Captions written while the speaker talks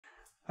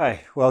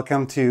Hi,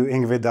 welcome to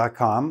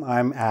engVid.com.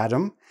 I'm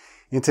Adam.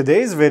 In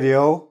today's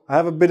video, I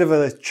have a bit of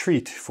a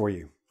treat for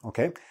you,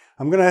 okay?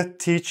 I'm gonna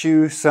teach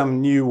you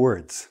some new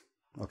words,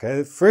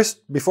 okay?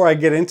 First, before I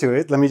get into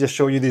it, let me just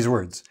show you these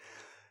words.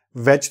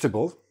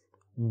 Vegetable,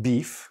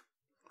 beef,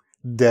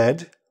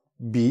 dead,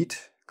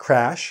 beat,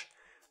 crash,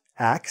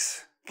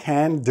 axe,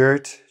 can,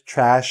 dirt,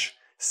 trash,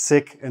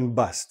 sick, and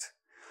bust.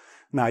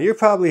 Now, you're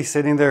probably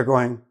sitting there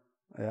going,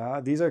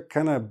 yeah, these are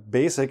kind of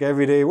basic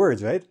everyday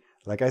words, right?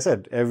 Like I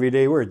said,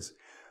 everyday words.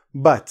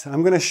 But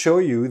I'm going to show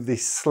you the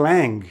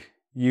slang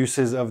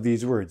uses of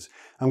these words.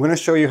 I'm going to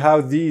show you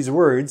how these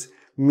words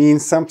mean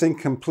something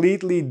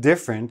completely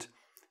different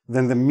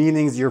than the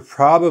meanings you're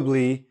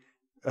probably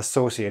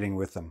associating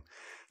with them.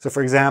 So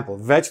for example,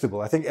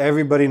 vegetable. I think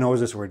everybody knows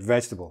this word,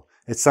 vegetable.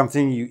 It's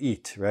something you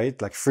eat,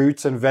 right? Like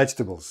fruits and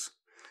vegetables.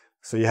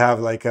 So you have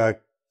like a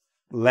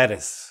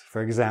lettuce,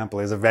 for example,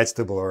 is a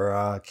vegetable, or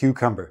a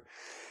cucumber.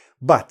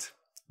 But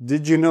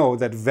did you know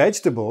that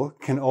vegetable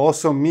can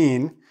also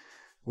mean,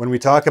 when we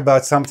talk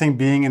about something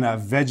being in a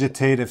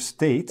vegetative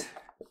state,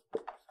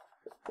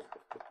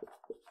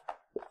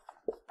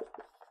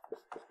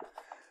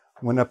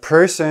 when a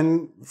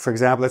person, for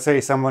example, let's say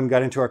someone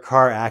got into a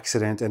car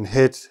accident and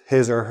hit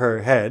his or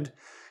her head,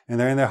 and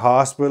they're in the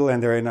hospital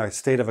and they're in a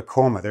state of a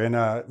coma, they're in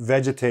a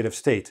vegetative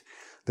state.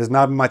 There's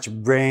not much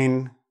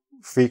brain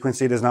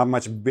frequency, there's not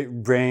much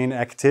brain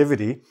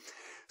activity.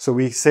 So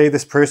we say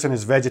this person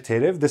is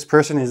vegetative. This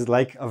person is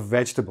like a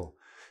vegetable,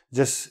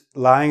 just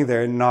lying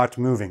there, not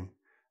moving,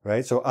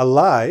 right? So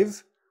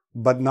alive,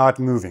 but not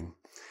moving.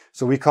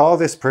 So we call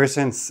this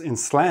person, in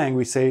slang,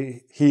 we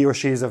say he or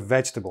she is a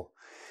vegetable.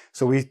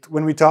 So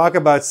when we talk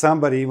about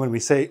somebody, when we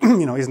say,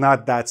 he's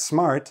not that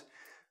smart,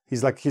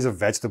 he's a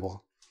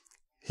vegetable.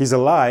 He's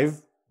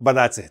alive, but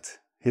that's it.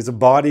 He's a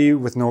body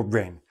with no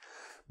brain.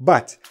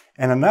 But,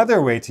 and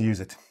another way to use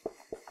it,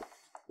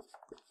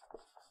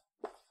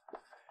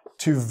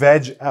 to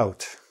veg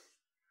out,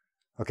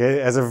 okay,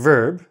 as a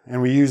verb,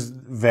 and we use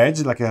veg,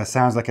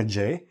 sounds like a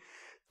J.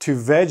 To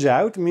veg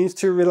out means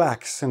to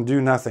relax and do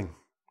nothing.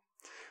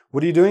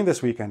 What are you doing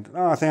this weekend?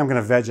 Oh, I think I'm going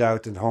to veg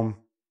out at home.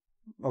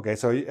 Okay,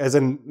 so as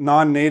a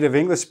non-native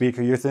English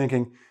speaker, you're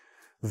thinking,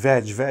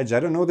 veg,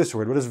 I don't know this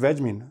word. What does veg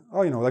mean?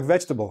 Oh, like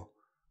vegetable.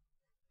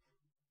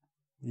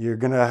 You're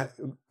going to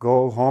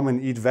go home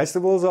and eat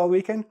vegetables all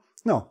weekend?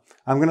 No,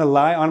 I'm going to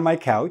lie on my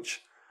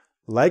couch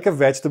like a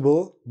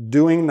vegetable,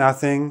 doing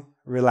nothing,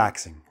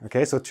 relaxing.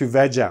 Okay, so to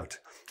veg out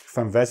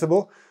from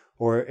vegetable,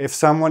 or if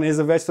someone is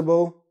a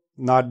vegetable,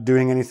 not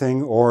doing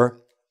anything, or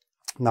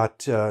not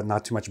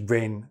too much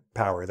brain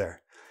power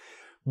there.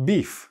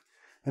 Beef.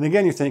 And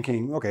again, you're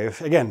thinking, okay,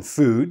 again,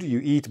 food, you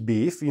eat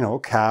beef,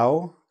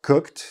 cow,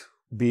 cooked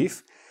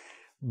beef.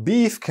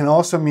 Beef can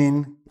also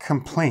mean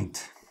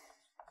complaint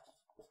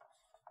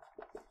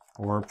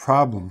or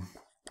problem.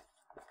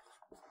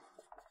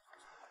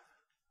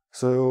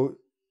 So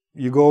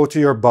you go to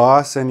your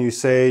boss and you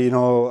say,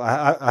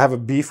 I have a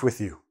beef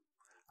with you.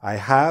 I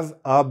have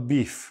a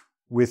beef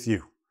with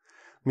you.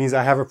 Means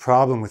I have a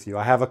problem with you.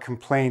 I have a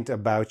complaint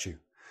about you.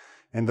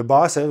 And the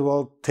boss says,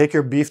 well, take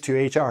your beef to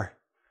HR.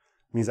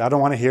 Means I don't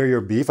want to hear your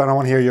beef. I don't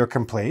want to hear your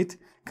complaint.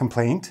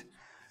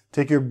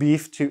 Take your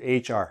beef to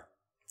HR.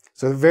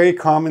 So very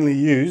commonly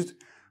used,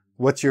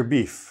 what's your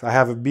beef? I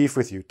have a beef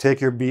with you.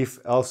 Take your beef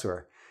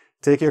elsewhere.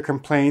 Take your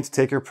complaint,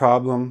 take your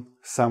problem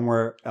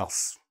somewhere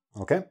else.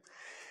 Okay?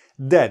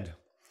 Dead.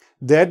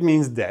 Dead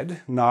means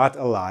dead, not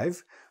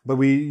alive, but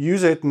we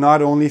use it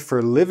not only for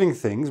living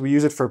things, we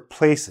use it for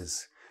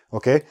places,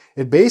 okay?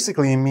 It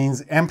basically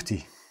means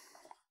empty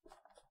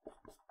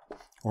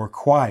or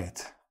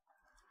quiet.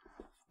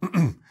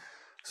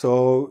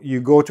 So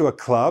you go to a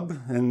club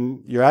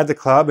and you're at the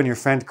club and your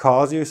friend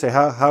calls you, say,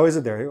 how is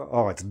it there?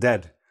 Oh, it's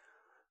dead.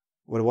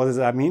 What does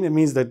that mean? It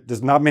means that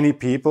there's not many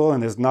people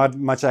and there's not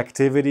much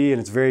activity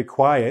and it's very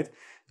quiet. It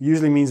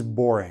usually means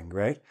boring,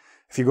 right?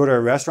 If you go to a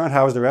restaurant,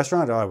 how was the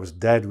restaurant? Oh, it was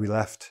dead, we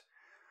left.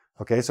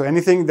 Okay, so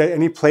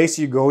any place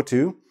you go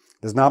to,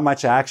 there's not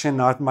much action,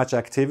 not much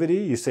activity,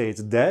 you say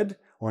it's dead,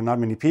 or not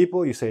many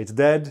people, you say it's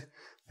dead,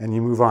 and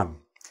you move on.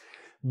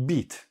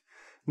 Beat.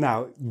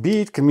 Now,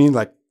 beat can mean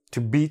like to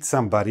beat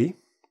somebody,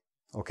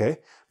 okay?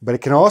 But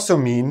it can also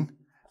mean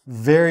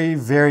very,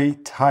 very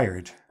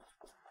tired,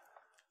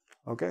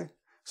 okay?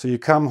 So you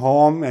come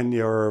home and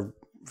your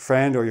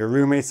friend or your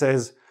roommate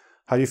says,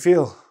 how do you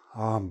feel?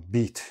 Oh, I'm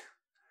beat.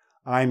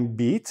 I'm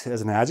beat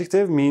as an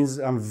adjective means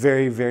I'm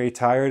very, very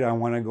tired. I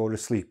want to go to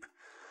sleep.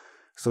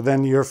 So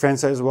then your friend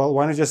says, well,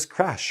 why don't you just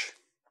crash?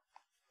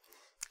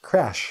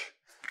 Crash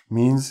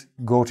means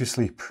go to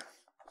sleep.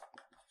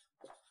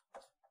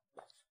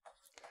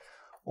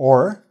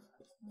 Or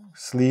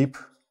sleep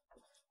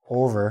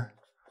over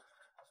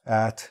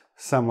at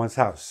someone's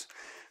house.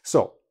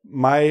 So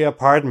my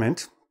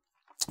apartment,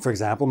 for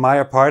example,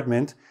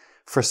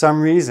 for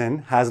some reason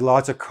has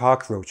lots of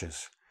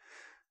cockroaches.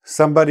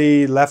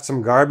 Somebody left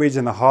some garbage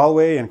in the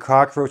hallway and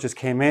cockroaches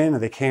came in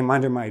and they came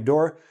under my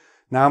door.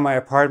 Now my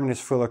apartment is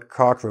full of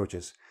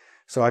cockroaches.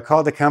 So I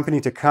called the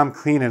company to come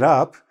clean it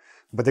up.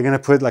 but they're going to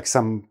put like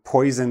some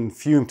poison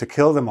fume to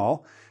kill them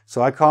all.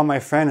 So I call my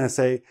friend and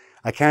say,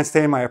 I can't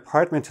stay in my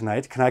apartment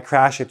tonight. Can I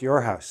crash at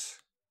your house?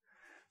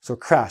 So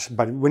crash.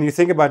 But when you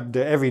think about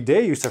the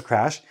everyday use of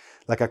crash,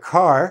 like a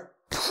car,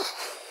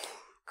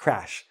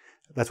 crash.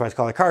 That's why it's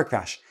called a car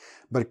crash.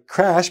 But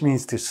crash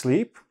means to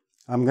sleep.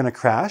 I'm going to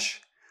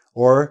crash.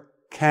 Or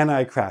can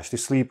I crash? To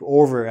sleep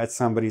over at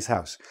somebody's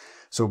house.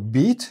 So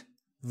beat,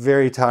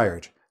 very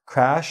tired.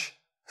 Crash,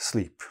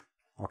 sleep.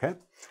 Okay?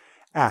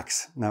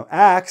 Axe. Now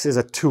axe is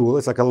a tool.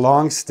 It's like a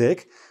long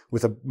stick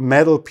with a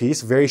metal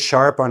piece, very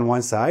sharp on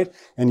one side.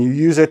 And you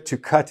use it to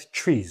cut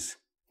trees.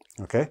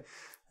 Okay?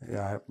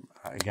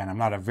 Again, I'm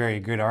not a very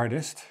good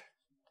artist.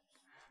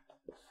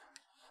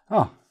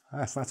 Oh,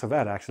 that's not so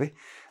bad actually.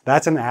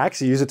 That's an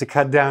axe. You use it to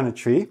cut down a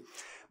tree.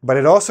 But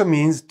it also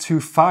means to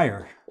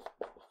fire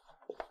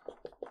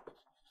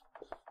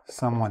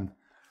someone.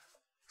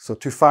 So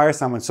to fire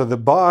someone. So the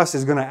boss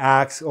is going to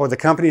axe, or the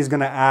company is going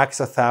to axe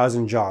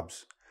 1,000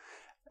 jobs.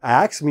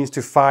 Axe means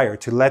to fire,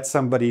 to let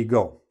somebody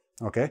go.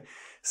 Okay?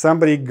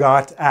 Somebody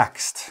got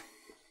axed.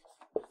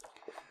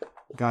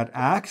 Got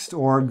axed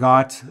or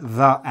got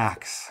the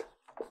axe.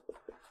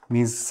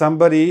 Means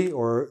somebody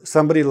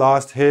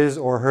lost his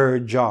or her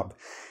job.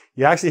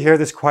 You actually hear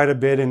this quite a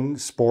bit in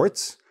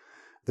sports.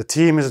 The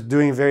team is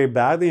doing very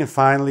badly and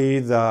finally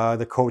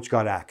the coach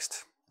got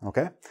axed.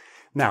 Okay?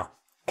 Now,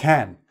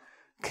 can.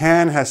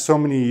 Can has so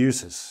many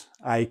uses.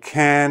 I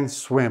can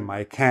swim.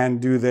 I can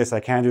do this. I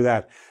can do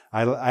that.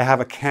 I have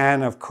a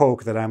can of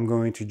Coke that I'm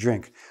going to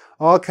drink.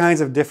 All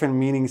kinds of different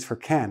meanings for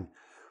can.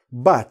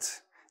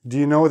 But do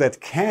you know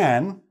that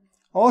can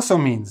also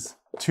means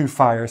to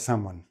fire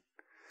someone?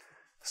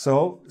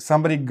 So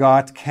somebody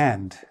got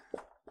canned.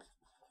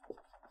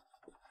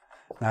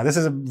 Now this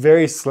is a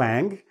very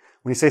slang.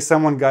 When you say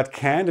someone got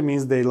canned, it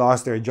means they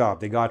lost their job.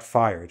 They got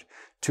fired.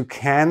 To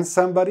can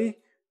somebody,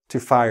 to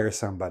fire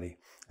somebody.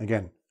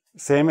 Again,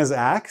 same as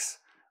axe,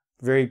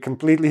 very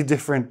completely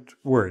different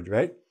word,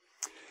 right?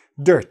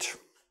 Dirt.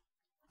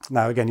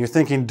 Now again, you're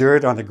thinking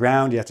dirt on the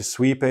ground, you have to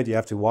sweep it, you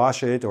have to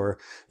wash it, or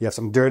you have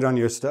some dirt on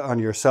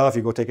yourself,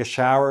 you go take a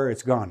shower,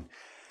 it's gone.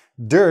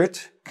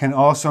 Dirt can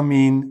also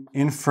mean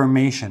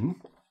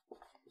information.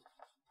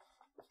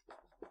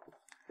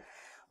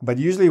 But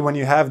usually when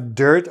you have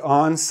dirt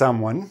on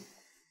someone,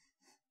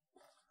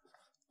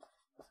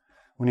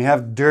 you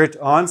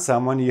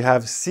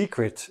have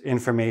secret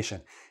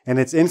information. And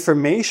it's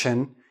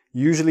information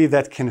usually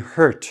that can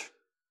hurt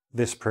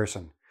this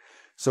person.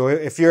 So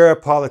if you're a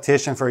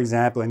politician, for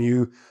example, and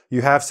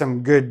you have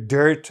some good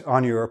dirt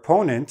on your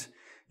opponent,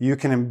 you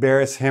can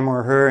embarrass him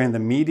or her in the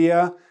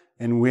media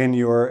and win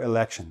your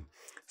election.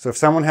 So if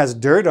someone has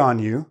dirt on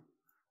you,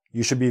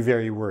 you should be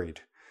very worried.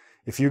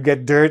 If you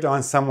get dirt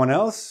on someone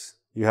else,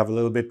 you have a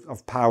little bit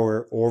of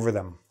power over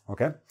them,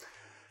 okay?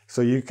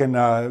 So you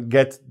can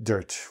get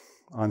dirt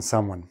on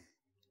someone.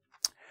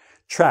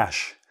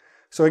 Trash.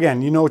 So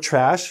again, you know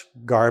trash,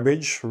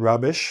 garbage,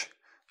 rubbish.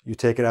 You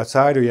take it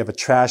outside or you have a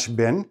trash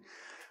bin.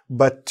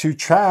 But to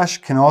trash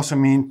can also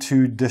mean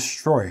to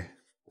destroy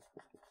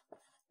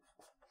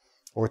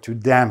or to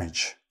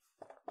damage.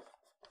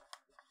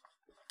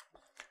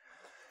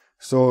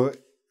 So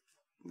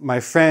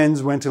my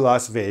friends went to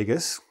Las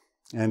Vegas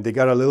and they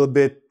got a little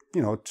bit,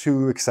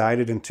 too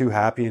excited and too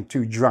happy and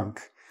too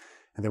drunk.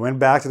 And they went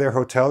back to their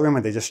hotel room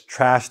and they just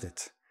trashed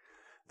it.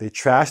 They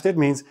trashed it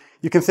means,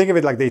 you can think of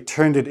it like they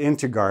turned it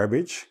into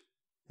garbage,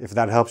 if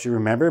that helps you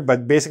remember,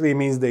 but basically it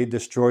means they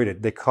destroyed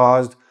it. They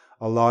caused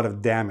a lot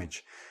of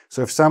damage.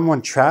 So if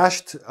someone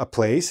trashed a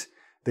place,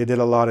 they did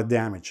a lot of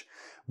damage.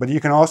 But you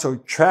can also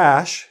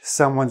trash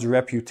someone's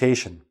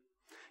reputation.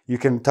 You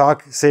can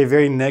say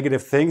very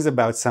negative things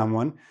about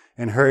someone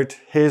and hurt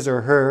his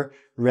or her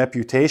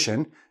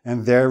reputation,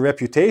 and their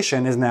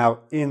reputation is now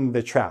in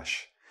the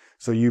trash.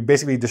 So you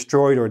basically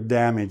destroyed or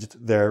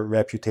damaged their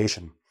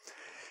reputation.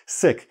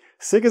 Sick.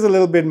 Sick is a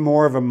little bit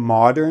more of a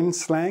modern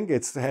slang.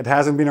 It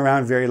hasn't been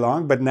around very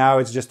long, but now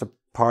it's just a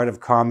part of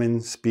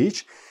common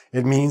speech.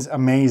 It means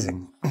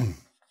amazing.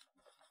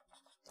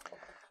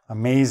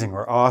 Amazing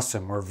or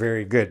awesome or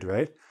very good,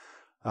 right?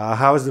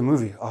 How was the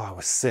movie? Oh, I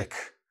was sick.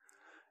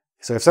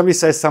 So if somebody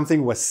says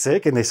something was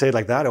sick and they say it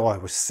like that, oh, I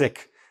was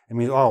sick. It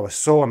means, oh, it was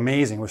so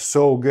amazing, it was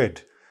so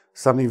good.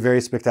 Something very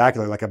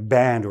spectacular, like a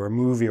band or a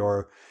movie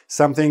or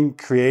something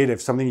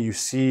creative, something you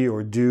see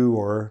or do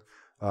or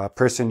a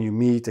person you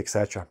meet,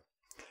 etc.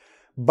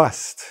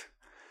 Bust.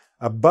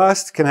 A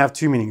bust can have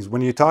two meanings.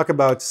 When you talk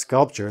about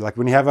sculpture, like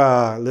when you have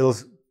a little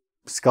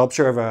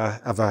sculpture of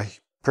a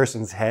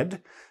person's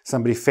head,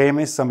 somebody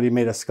famous, somebody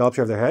made a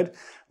sculpture of their head,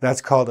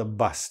 that's called a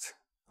bust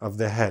of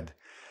the head.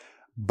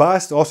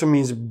 Bust also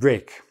means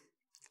break.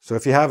 So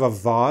if you have a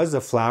vase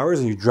of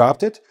flowers and you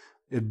dropped it,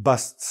 it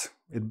busts,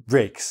 it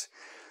breaks.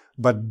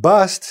 But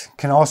bust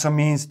can also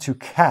mean to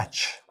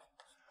catch.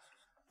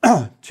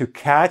 To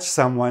catch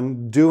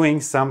someone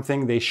doing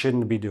something they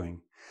shouldn't be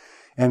doing.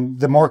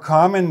 And the more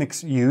common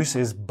use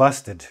is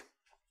busted,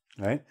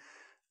 right?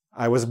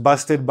 I was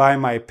busted by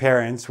my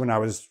parents when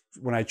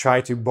I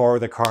tried to borrow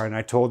the car and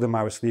I told them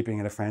I was sleeping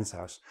at a friend's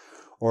house.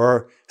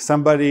 Or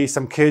some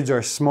kids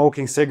are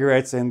smoking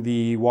cigarettes in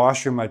the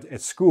washroom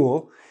at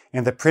school,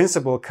 and the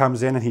principal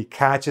comes in and he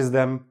catches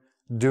them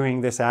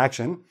doing this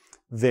action.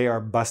 They are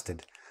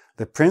busted.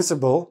 The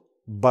principal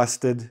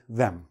busted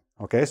them.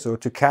 Okay, so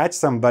to catch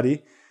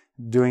somebody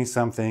doing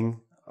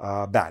something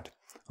bad.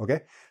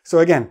 Okay, so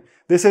again,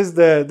 this is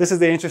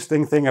the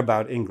interesting thing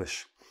about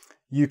English.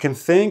 You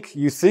think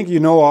you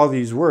know all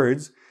these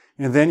words,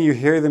 and then you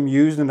hear them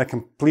used in a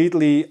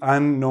completely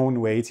unknown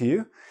way to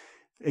you.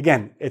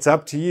 Again, it's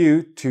up to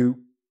you to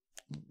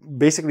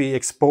basically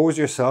expose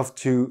yourself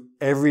to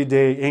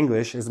everyday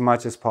English as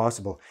much as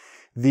possible.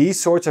 These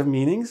sorts of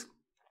meanings,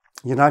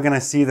 you're not going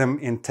to see them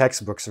in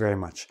textbooks very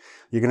much.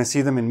 You're going to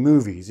see them in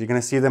movies. You're going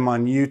to see them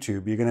on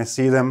YouTube. You're going to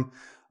see them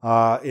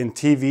in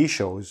TV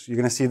shows. You're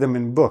going to see them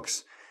in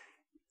books.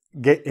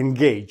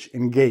 Engage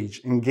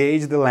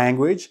the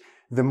language.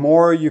 The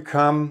more you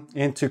come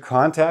into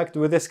contact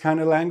with this kind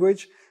of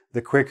language,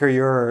 the quicker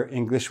your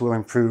English will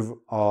improve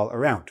all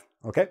around.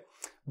 Okay?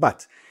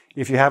 But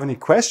if you have any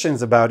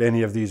questions about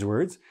any of these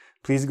words,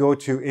 please go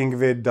to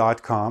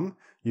engVid.com.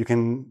 You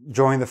can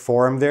join the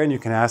forum there and you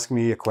can ask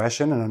me a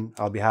question and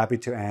I'll be happy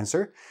to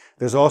answer.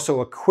 There's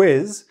also a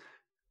quiz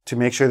to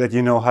make sure that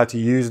you know how to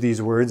use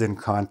these words in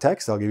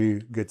context. I'll give you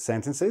good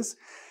sentences.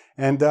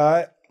 And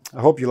I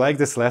hope you like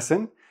this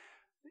lesson.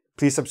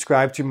 Please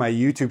subscribe to my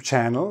YouTube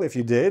channel if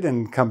you did,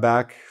 and come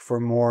back for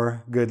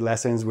more good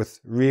lessons with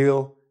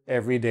real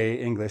everyday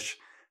English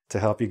to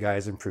help you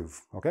guys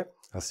improve. Okay?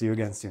 I'll see you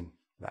again soon.